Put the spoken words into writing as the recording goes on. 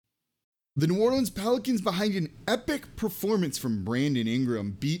The New Orleans Pelicans, behind an epic performance from Brandon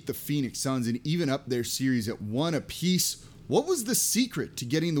Ingram, beat the Phoenix Suns and even up their series at 1 apiece. What was the secret to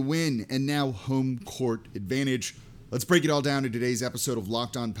getting the win and now home court advantage? Let's break it all down in today's episode of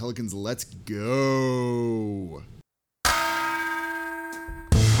Locked On Pelicans. Let's go.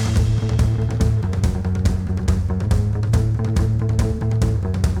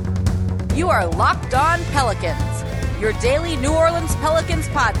 You are Locked On Pelicans, your daily New Orleans Pelicans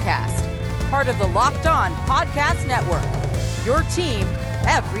podcast. Part of the Locked On Podcast Network, your team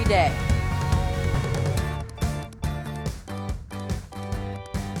every day.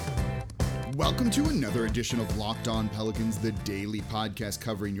 Welcome to another edition of Locked On Pelicans, the daily podcast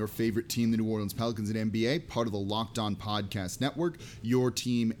covering your favorite team, the New Orleans Pelicans and NBA, part of the Locked On Podcast Network, your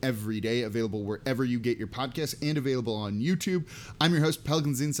team every day, available wherever you get your podcasts and available on YouTube. I'm your host,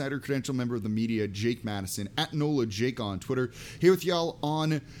 Pelicans Insider, credential member of the media, Jake Madison, at NOLA Jake on Twitter, here with y'all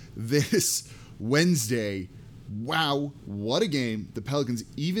on this Wednesday. Wow, what a game. The Pelicans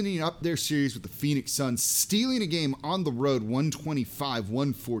evening up their series with the Phoenix Suns, stealing a game on the road,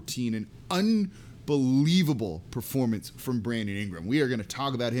 125-114, an unbelievable performance from Brandon Ingram. We are going to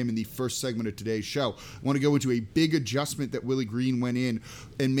talk about him in the first segment of today's show. I want to go into a big adjustment that Willie Green went in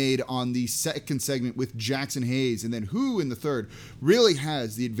and made on the second segment with Jackson Hayes, and then who in the third really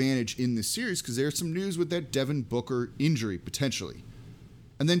has the advantage in this series, because there's some news with that Devin Booker injury, potentially.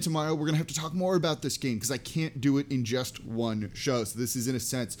 And then tomorrow, we're going to have to talk more about this game because I can't do it in just one show. So this is, in a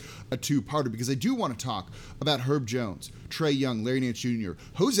sense, a two-parter because I do want to talk about Herb Jones, Trae Young, Larry Nance Jr.,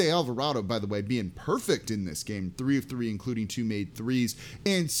 Jose Alvarado, by the way, being perfect in this game, 3 of 3, including 2 made threes,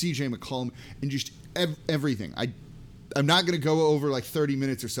 and CJ McCollum, and just everything. I'm not going to go over like 30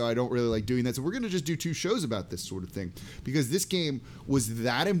 minutes or so. I don't really like doing that. So we're going to just do 2 shows about this sort of thing because this game was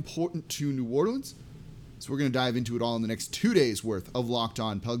that important to New Orleans. So we're going to dive into it all in the next 2 days worth of Locked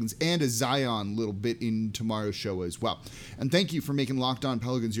On Pelicans and a Zion little bit in tomorrow's show as well. And thank you for making Locked On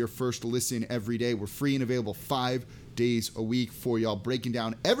Pelicans your first listen every day. We're free and available 5 days a week for y'all, breaking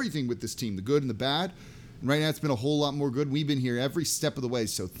down everything with this team, the good and the bad. And right now it's been a whole lot more good. We've been here every step of the way.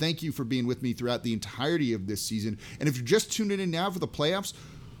 So thank you for being with me throughout the entirety of this season. And if you're just tuning in now for the playoffs,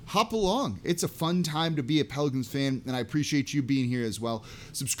 hop along. It's a fun time to be a Pelicans fan, and I appreciate you being here as well.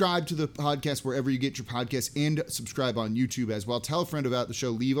 Subscribe to the podcast wherever you get your podcasts, and subscribe on YouTube as well. Tell a friend about the show.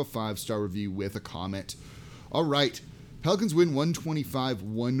 Leave a 5-star review with a comment. All right. Pelicans win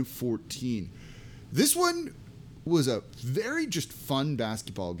 125-114. This one was a very just fun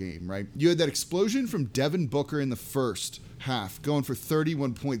basketball game, right? You had that explosion from Devin Booker in the first half, going for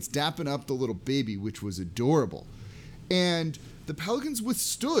 31 points, dapping up the little baby, which was adorable. And the Pelicans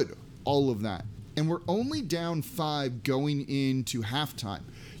withstood all of that, and were only down 5 going into halftime.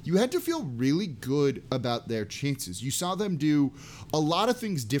 You had to feel really good about their chances. You saw them do a lot of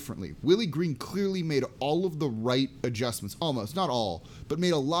things differently. Willie Green clearly made all of the right adjustments, almost, not all, but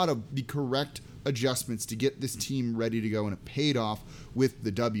made a lot of the correct adjustments to get this team ready to go, and it paid off with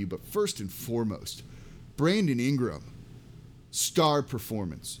the W. But first and foremost, Brandon Ingram, star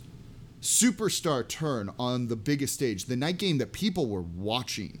performance. Superstar turn on the biggest stage, the night game that people were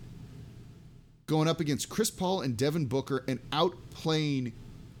watching, going up against Chris Paul and Devin Booker and outplaying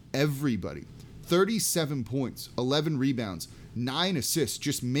everybody. 37 points, 11 rebounds, 9 assists,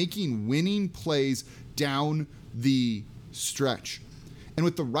 just making winning plays down the stretch. And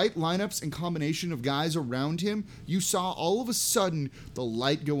with the right lineups and combination of guys around him, you saw all of a sudden the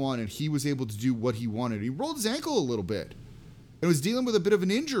light go on and he was able to do what he wanted. He rolled his ankle a little bit and was dealing with a bit of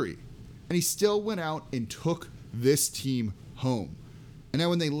an injury. And he still went out and took this team home. And now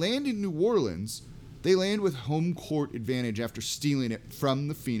when they land in New Orleans, they land with home court advantage after stealing it from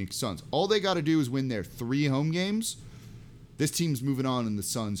the Phoenix Suns. All they got to do is win their 3 home games. This team's moving on and the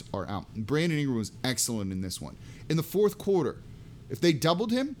Suns are out. And Brandon Ingram was excellent in this one. In the fourth quarter, if they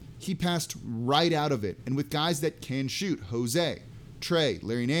doubled him, he passed right out of it. And with guys that can shoot, Jose, Trae,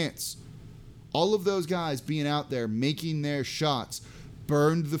 Larry Nance, all of those guys being out there making their shots,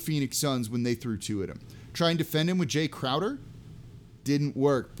 burned the Phoenix Suns when they threw 2 at him. Trying to defend him with Jay Crowder didn't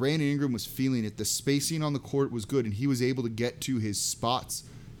work. Brandon Ingram was feeling it. The spacing on the court was good, and he was able to get to his spots.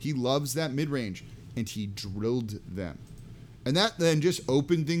 He loves that mid-range, and he drilled them. And that then just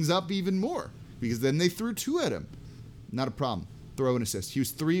opened things up even more, because then they threw 2 at him. Not a problem. Throw an assist. He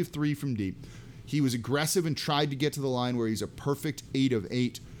was 3 of 3 from deep. He was aggressive and tried to get to the line where he's a perfect 8 of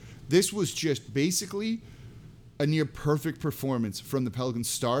 8. This was just basically a near perfect performance from the Pelicans'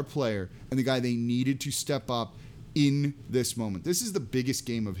 star player and the guy they needed to step up in this moment. This is the biggest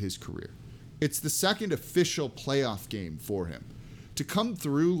game of his career. It's the second official playoff game for him. To come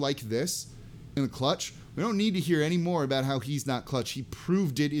through like this in the clutch. We don't need to hear any more about how he's not clutch. He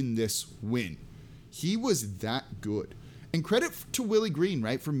proved it in this win. He was that good. And credit to Willie Green,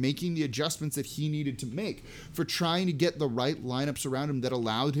 right, for making the adjustments that he needed to make, for trying to get the right lineups around him that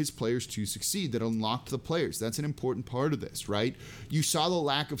allowed his players to succeed, that unlocked the players. That's an important part of this, right? You saw the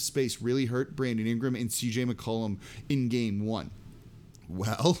lack of space really hurt Brandon Ingram and CJ McCollum in game 1.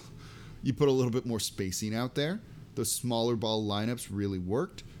 Well, you put a little bit more spacing out there. Those smaller ball lineups really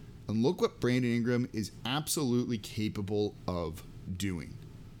worked. And look what Brandon Ingram is absolutely capable of doing.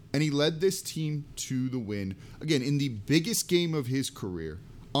 And he led this team to the win, again, in the biggest game of his career,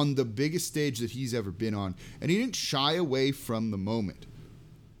 on the biggest stage that he's ever been on, and he didn't shy away from the moment.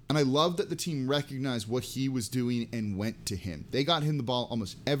 And I love that the team recognized what he was doing and went to him. They got him the ball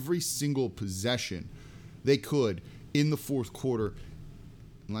almost every single possession they could in the fourth quarter.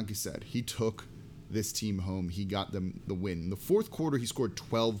 And like I said, he took this team home. He got them the win. In the fourth quarter, he scored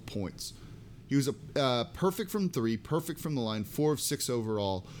 12 points. He was perfect from 3, perfect from the line, 4 of 6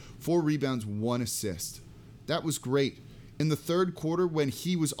 overall, 4 rebounds, 1 assist. That was great. In the third quarter, when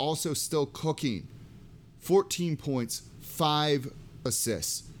he was also still cooking, 14 points, 5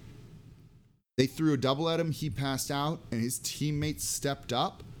 assists. They threw a double at him, he passed out, and his teammates stepped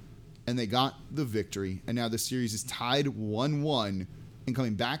up, and they got the victory. And now the series is tied 1-1, and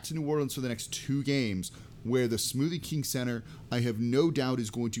coming back to New Orleans for the next 2 games, where the Smoothie King Center, I have no doubt,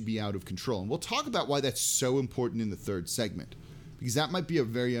 is going to be out of control. And we'll talk about why that's so important in the third segment, because that might be a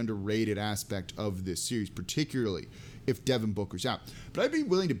very underrated aspect of this series, particularly if Devin Booker's out. But I'd be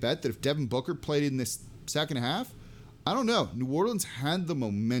willing to bet that if Devin Booker played in this second half, I don't know. New Orleans had the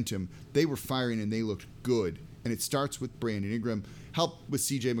momentum. They were firing, and they looked good. And it starts with Brandon Ingram, helped with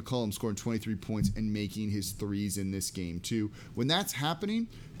CJ McCollum scoring 23 points and making his threes in this game too. When that's happening,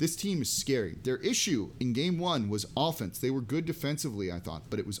 this team is scary. Their issue in game 1 was offense. They were good defensively, I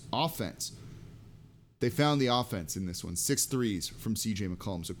thought, but it was offense. They found the offense in this one. 6 threes from CJ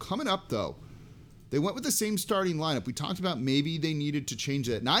McCollum. So coming up, though, they went with the same starting lineup. We talked about maybe they needed to change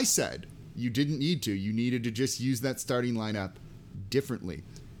that. And I said you didn't need to. You needed to just use that starting lineup differently.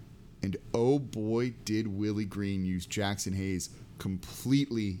 And oh boy, did Willie Green use Jackson Hayes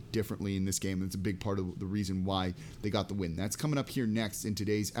completely differently in this game. That's a big part of the reason why they got the win. That's coming up here next in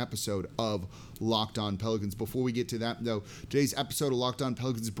today's episode of Locked On Pelicans. Before we get to that, though, today's episode of Locked On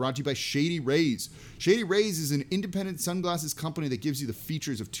Pelicans is brought to you by Shady Rays. Shady Rays is an independent sunglasses company that gives you the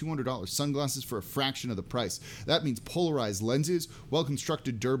features of $200 sunglasses for a fraction of the price. That means polarized lenses,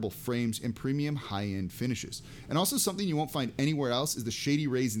 well-constructed durable frames, and premium high-end finishes. And also something you won't find anywhere else is the Shady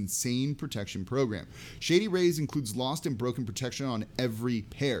Rays Insane Protection Program. Shady Rays includes lost and broken protection on every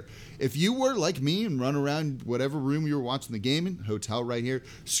pair. If you were like me and run around whatever room you were watching the game in, hotel right here,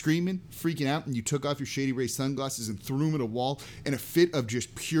 screaming, freaking out, and you took off your Shady Rays sunglasses and threw them at a wall in a fit of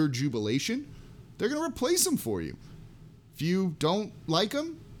just pure jubilation, they're going to replace them for you. If you don't like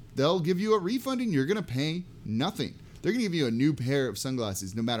them, they'll give you a refund and you're going to pay nothing. They're going to give you a new pair of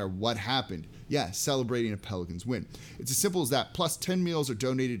sunglasses no matter what happened. Yeah, celebrating a Pelicans win. It's as simple as that. Plus, 10 meals are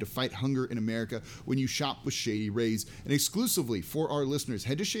donated to fight hunger in America when you shop with Shady Rays. And exclusively for our listeners,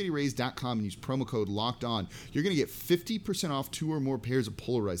 head to ShadyRays.com and use promo code LOCKEDON. You're going to get 50% off 2 or more pairs of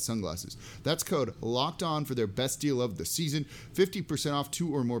polarized sunglasses. That's code LOCKEDON for their best deal of the season. 50% off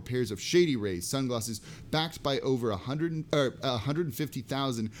 2 or more pairs of Shady Rays sunglasses backed by over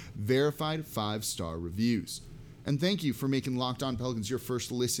 150,000 verified 5-star reviews. And thank you for making Locked On Pelicans your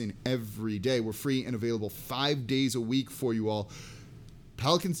first listen every day. We're free and available 5 days a week for you all.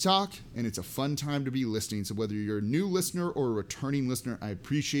 Pelicans talk, and it's a fun time to be listening. So whether you're a new listener or a returning listener, I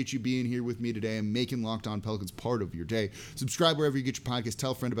appreciate you being here with me today and making Locked On Pelicans part of your day. Subscribe wherever you get your podcast.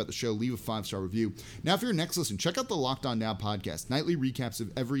 Tell a friend about the show. Leave a 5-star review. Now, for your next listen, check out the Locked On Now podcast. Nightly recaps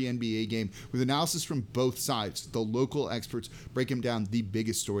of every NBA game with analysis from both sides. The local experts break them down the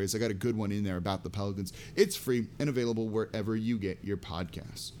biggest stories. I got a good one in there about the Pelicans. It's free and available wherever you get your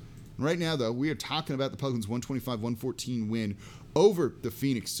podcasts. Right now, though, we are talking about the Pelicans' 125-114 win over the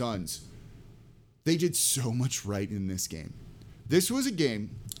Phoenix Suns. They did so much right in this game. This was a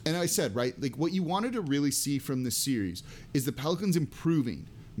game, and I said, right, like what you wanted to really see from this series is the Pelicans improving,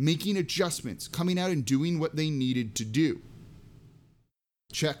 making adjustments, coming out and doing what they needed to do.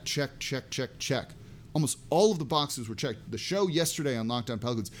 Check, check, check, check, check. Almost all of the boxes were checked. The show yesterday on Locked On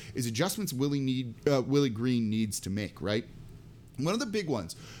Pelicans is adjustments Willie Green needs to make, right? One of the big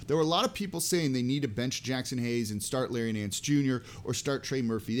ones, there were a lot of people saying they need to bench Jackson Hayes and start Larry Nance Jr. or start Trey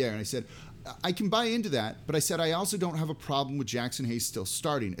Murphy there. And I said, I can buy into that, but I said I also don't have a problem with Jackson Hayes still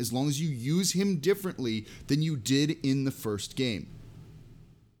starting as long as you use him differently than you did in the first game.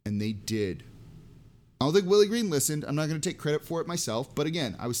 And they did. I don't think Willie Green listened. I'm not going to take credit for it myself. But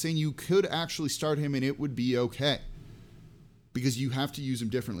again, I was saying you could actually start him and it would be okay. Because you have to use him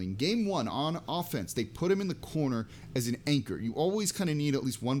differently. In game 1 on offense, they put him in the corner as an anchor. You always kind of need at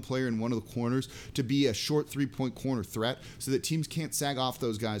least one player in one of the corners to be a short 3-point corner threat so that teams can't sag off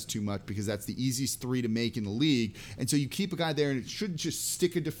those guys too much because that's the easiest 3 to make in the league. And so you keep a guy there and it should just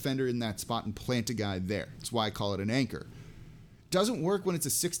stick a defender in that spot and plant a guy there. That's why I call it an anchor. Doesn't work when it's a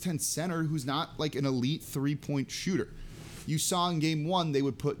 6'10 center who's not like an elite 3-point shooter. You saw in game 1, they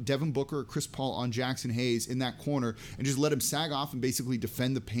would put Devin Booker or Chris Paul on Jackson Hayes in that corner and just let him sag off and basically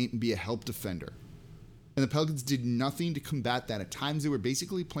defend the paint and be a help defender. And the Pelicans did nothing to combat that. At times, they were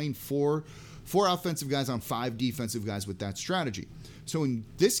basically playing four offensive guys on 5 defensive guys with that strategy. So in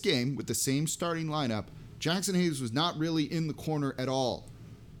this game, with the same starting lineup, Jackson Hayes was not really in the corner at all.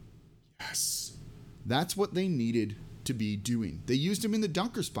 Yes, that's what they needed to be doing. They used him in the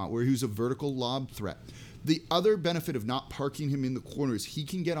dunker spot where he was a vertical lob threat. The other benefit of not parking him in the corner is he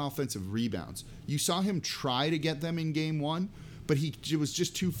can get offensive rebounds. You saw him try to get them in game 1, but he was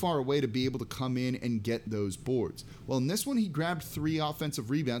just too far away to be able to come in and get those boards. Well, in this one, he grabbed 3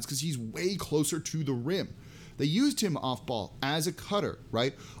 offensive rebounds because he's way closer to the rim. They used him off ball as a cutter,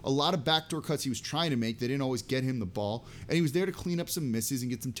 right? A lot of backdoor cuts he was trying to make. They didn't always get him the ball, and he was there to clean up some misses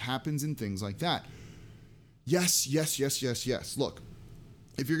and get some tap-ins and things like that. Yes. Look,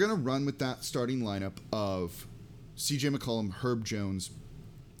 if you're going to run with that starting lineup of CJ McCollum, Herb Jones,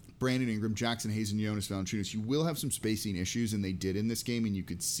 Brandon Ingram, Jackson Hayes, and Jonas Valanciunas, you will have some spacing issues, and they did in this game, and you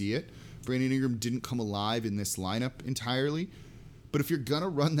could see it. Brandon Ingram didn't come alive in this lineup entirely, but if you're going to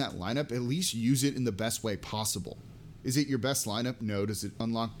run that lineup, at least use it in the best way possible. Is it your best lineup? No. Does it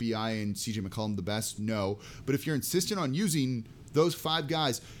unlock BI and CJ McCollum the best? No. But if you're insistent on using those 5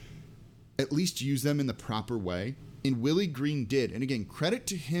 guys, at least use them in the proper way. And Willie Green did. And again, credit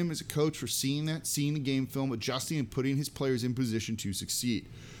to him as a coach for seeing the game film, adjusting and putting his players in position to succeed.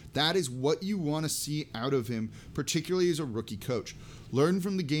 That is what you want to see out of him, particularly as a rookie coach. Learn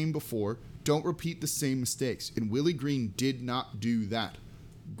from the game before. Don't repeat the same mistakes. And Willie Green did not do that.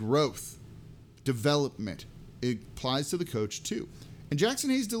 Growth, development, it applies to the coach too. And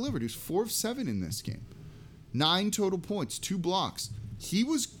Jackson Hayes delivered. He was 4 of 7 in this game. 9 total points, 2 blocks. He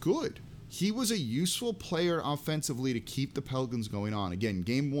was good. He was a useful player offensively to keep the Pelicans going on. Again,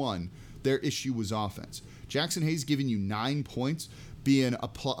 game 1, their issue was offense. Jackson Hayes giving you 9 points, being a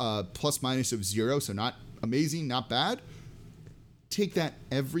plus minus of 0, so not amazing, not bad. Take that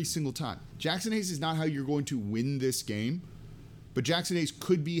every single time. Jackson Hayes is not how you're going to win this game, but Jackson Hayes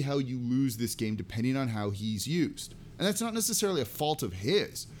could be how you lose this game depending on how he's used. And that's not necessarily a fault of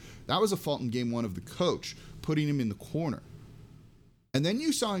his. That was a fault in game 1 of the coach, putting him in the corner. And then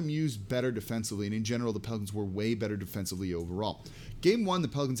you saw him used better defensively, and in general, the Pelicans were way better defensively overall. Game 1, the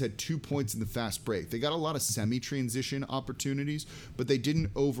Pelicans had 2 points in the fast break. They got a lot of semi-transition opportunities, but they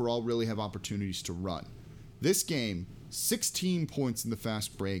didn't overall really have opportunities to run. This game, 16 points in the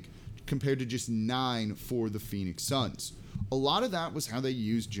fast break compared to just 9 for the Phoenix Suns. A lot of that was how they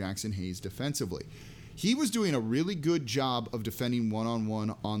used Jackson Hayes defensively. He was doing a really good job of defending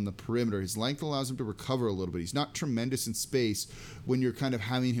one-on-one on the perimeter. His length allows him to recover a little bit. He's not tremendous in space when you're kind of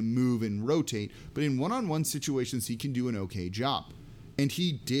having him move and rotate, but in one-on-one situations, he can do an okay job. And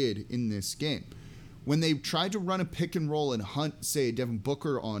he did in this game. When they tried to run a pick and roll and hunt, say, a Devin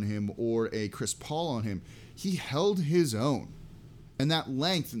Booker on him or a Chris Paul on him, he held his own. And that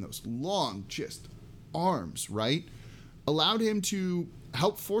length and those long, just arms, right, allowed him to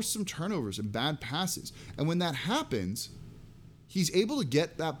help force some turnovers and bad passes. And when that happens, he's able to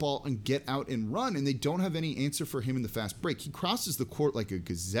get that ball and get out and run, and they don't have any answer for him in the fast break. He crosses the court like a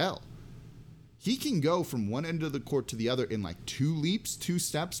gazelle. He can go from one end of the court to the other in like 2 leaps, 2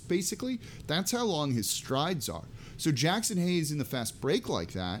 steps, basically. That's how long his strides are. So Jackson Hayes in the fast break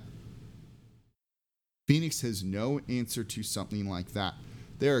like that, Phoenix has no answer to something like that.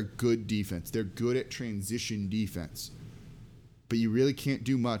 They're a good defense. They're good at transition defense. But you really can't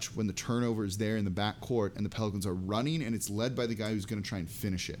do much when the turnover is there in the backcourt and the Pelicans are running and it's led by the guy who's going to try and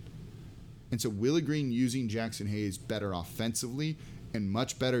finish it. And so Willie Green using Jackson Hayes better offensively and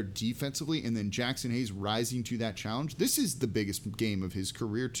much better defensively, and then Jackson Hayes rising to that challenge. This is the biggest game of his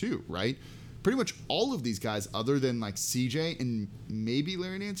career too, right? Pretty much all of these guys, other than like CJ and maybe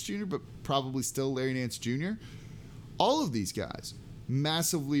Larry Nance Jr., but probably still Larry Nance Jr., all of these guys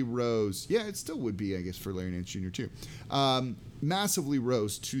massively rose. Yeah, it still would be, I guess, for Larry Nance Jr. too. Massively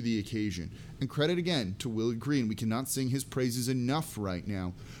rose to the occasion. And credit again to Willie Green. We cannot sing his praises enough right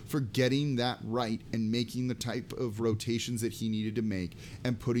now for getting that right and making the type of rotations that he needed to make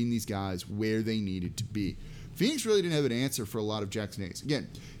and putting these guys where they needed to be. Phoenix really didn't have an answer for a lot of Jackson Hayes. Again,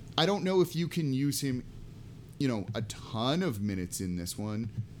 I don't know if you can use him, a ton of minutes in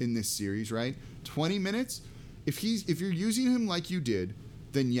this series, right? 20 minutes. If you're using him like you did,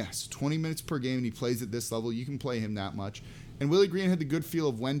 then yes, 20 minutes per game and he plays at this level, you can play him that much. And Willie Green had the good feel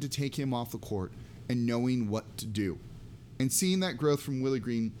of when to take him off the court and knowing what to do. And seeing that growth from Willie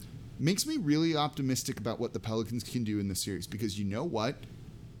Green makes me really optimistic about what the Pelicans can do in this series, because you know what?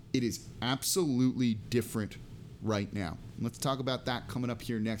 It is absolutely different right now. Let's talk about that coming up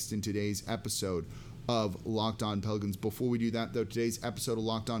here next in today's episode of Locked On Pelicans. Before we do that, though, today's episode of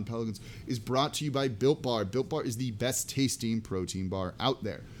Locked On Pelicans is brought to you by Built Bar. Built Bar is the best tasting protein bar out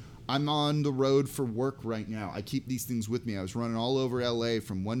there. I'm on the road for work right now. I keep these things with me. I was running all over LA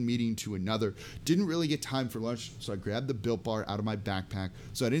from one meeting to another. Didn't really get time for lunch, so I grabbed the Built Bar out of my backpack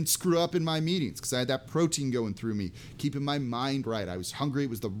so I didn't screw up in my meetings, because I had that protein going through me, keeping my mind right. I was hungry. It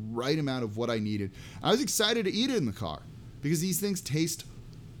was the right amount of what I needed. I was excited to eat it in the car because these things taste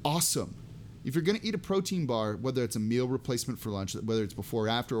awesome. If you're going to eat a protein bar, whether it's a meal replacement for lunch, whether it's before or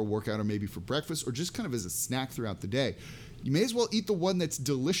after a workout, or maybe for breakfast, or just kind of as a snack throughout the day, you may as well eat the one that's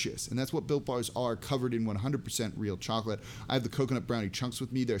delicious. And that's what Built Bars are, covered in 100% real chocolate. I have the coconut brownie chunks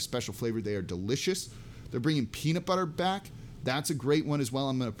with me. They're a special flavor. They are delicious. They're bringing peanut butter back. That's a great one as well.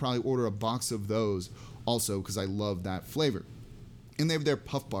 I'm going to probably order a box of those also because I love that flavor. And they have their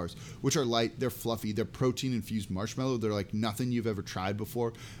Puff Bars, which are light, they're fluffy, they're protein-infused marshmallow. They're like nothing you've ever tried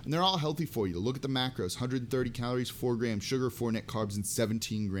before. And they're all healthy for you. Look at the macros: 130 calories, 4 grams sugar, 4 net carbs, and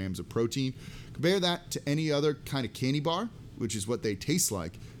 17 grams of protein. Compare that to any other kind of candy bar, which is what they taste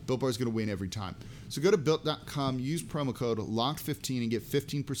like. Built Bar is going to win every time. So go to Built.com, use promo code LOCKED15 and get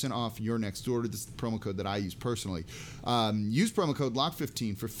 15% off your next order. This is the promo code that I use personally. Use promo code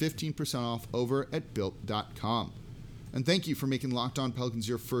LOCKED15 for 15% off over at Built.com. And thank you for making Locked On Pelicans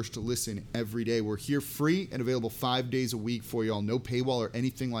your first listen every day. We're here free and available 5 days a week for you all. No paywall or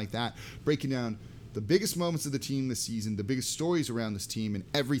anything like that. Breaking down the biggest moments of the team this season, the biggest stories around this team, and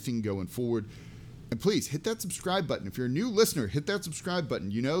everything going forward. And please, hit that subscribe button. If you're a new listener, hit that subscribe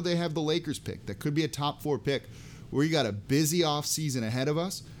button. You know they have the Lakers pick. That could be a top 4 pick. We got a busy off season ahead of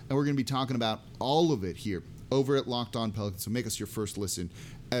us, and we're going to be talking about all of it here over at Locked On Pelicans. So make us your first listen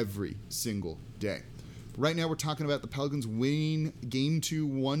every single day. Right now, we're talking about the Pelicans winning Game 2,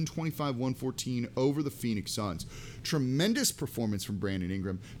 125-114 over the Phoenix Suns. Tremendous performance from Brandon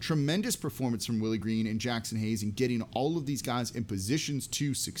Ingram. Tremendous performance from Willie Green and Jackson Hayes in getting all of these guys in positions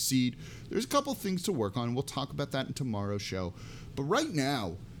to succeed. There's a couple things to work on. We'll talk about that in tomorrow's show. But right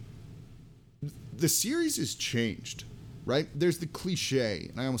now, the series has changed, right? There's the cliche,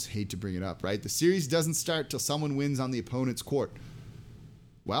 and I almost hate to bring it up, right? The series doesn't start till someone wins on the opponent's court.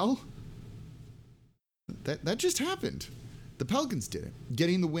 Well, That just happened. The Pelicans did it,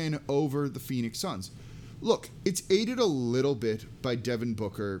 getting the win over the Phoenix Suns. Look, it's aided a little bit by Devin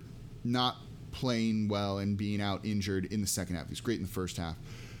Booker not playing well and being out injured in the second half. He was great in the first half,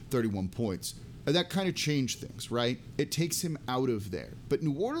 31 points. And that kind of changed things, right? It takes him out of there. But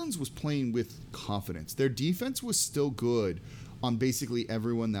New Orleans was playing with confidence. Their defense was still good on basically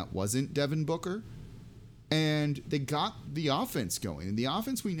everyone that wasn't Devin Booker. And they got the offense going. And the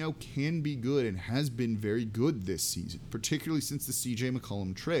offense we know can be good and has been very good this season, particularly since the CJ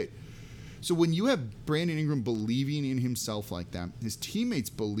McCollum trade. So when you have Brandon Ingram believing in himself like that, his teammates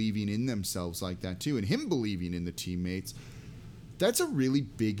believing in themselves like that too, and him believing in the teammates, that's a really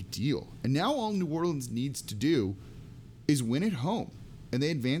big deal. And now all New Orleans needs to do is win at home. And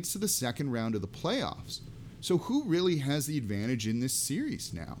they advance to the second round of the playoffs. So who really has the advantage in this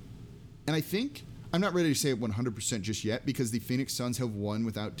series now? And I think, I'm not ready to say it 100% just yet, because the Phoenix Suns have won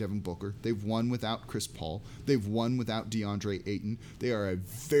without Devin Booker. They've won without Chris Paul. They've won without DeAndre Ayton. They are a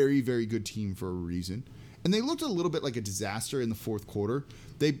very, very good team for a reason. And they looked a little bit like a disaster in the fourth quarter.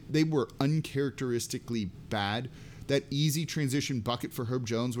 They were uncharacteristically bad. That easy transition bucket for Herb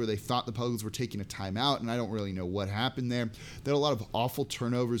Jones where they thought the Pelicans were taking a timeout, and I don't really know what happened there. There had a lot of awful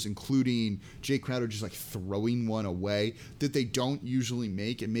turnovers, including Jay Crowder just like throwing one away that they don't usually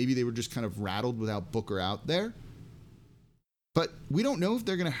make, and maybe they were just kind of rattled without Booker out there. But we don't know if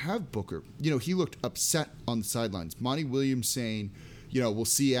they're going to have Booker. You know, he looked upset on the sidelines. Monty Williams saying, you know, we'll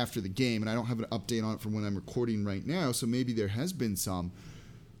see after the game, and I don't have an update on it from when I'm recording right now, so maybe there has been some.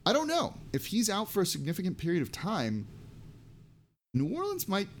 I don't know. If he's out for a significant period of time, New Orleans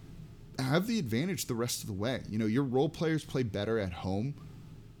might have the advantage the rest of the way. You know, your role players play better at home.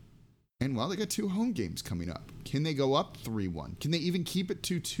 And, well, they got 2 home games coming up. Can they go up 3-1? Can they even keep it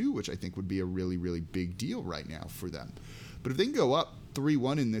 2-2, which I think would be a really, really big deal right now for them. But if they can go up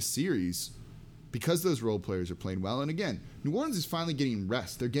 3-1 in this series, because those role players are playing well, and again, New Orleans is finally getting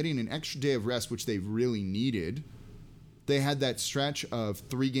rest. They're getting an extra day of rest, which they've really needed. They had that stretch of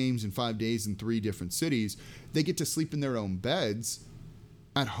 3 games in 5 days in 3 different cities. They get to sleep in their own beds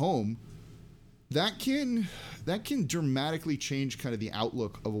at home. That can dramatically change kind of the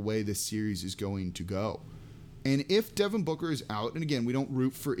outlook of a way this series is going to go. And if Devin Booker is out, and again, we don't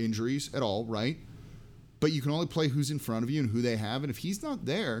root for injuries at all, right? But you can only play who's in front of you and who they have. And if he's not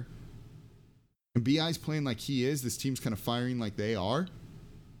there, and BI's playing like he is, this team's kind of firing like they are,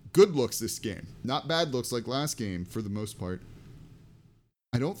 good looks this game. Not bad looks like last game for the most part.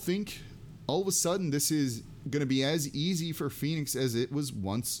 I don't think all of a sudden this is going to be as easy for Phoenix as it was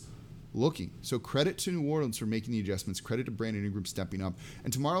once looking. So credit to New Orleans for making the adjustments. Credit to Brandon Ingram stepping up.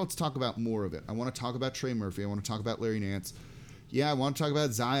 And tomorrow, let's talk about more of it. I want to talk about Trey Murphy. I want to talk about Larry Nance. Yeah, I want to talk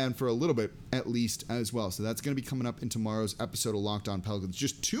about Zion for a little bit, at least, as well. So that's going to be coming up in tomorrow's episode of Locked On Pelicans.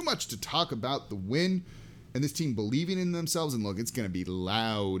 Just too much to talk about the win and this team believing in themselves. And look, it's going to be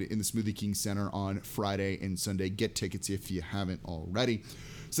loud in the Smoothie King Center on Friday and Sunday. Get tickets if you haven't already.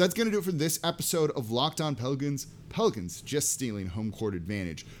 So that's going to do it for this episode of Locked On Pelicans. Pelicans just stealing home court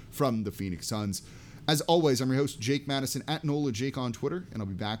advantage from the Phoenix Suns. As always, I'm your host, Jake Madison, at NOLA Jake on Twitter, and I'll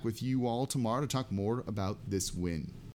be back with you all tomorrow to talk more about this win.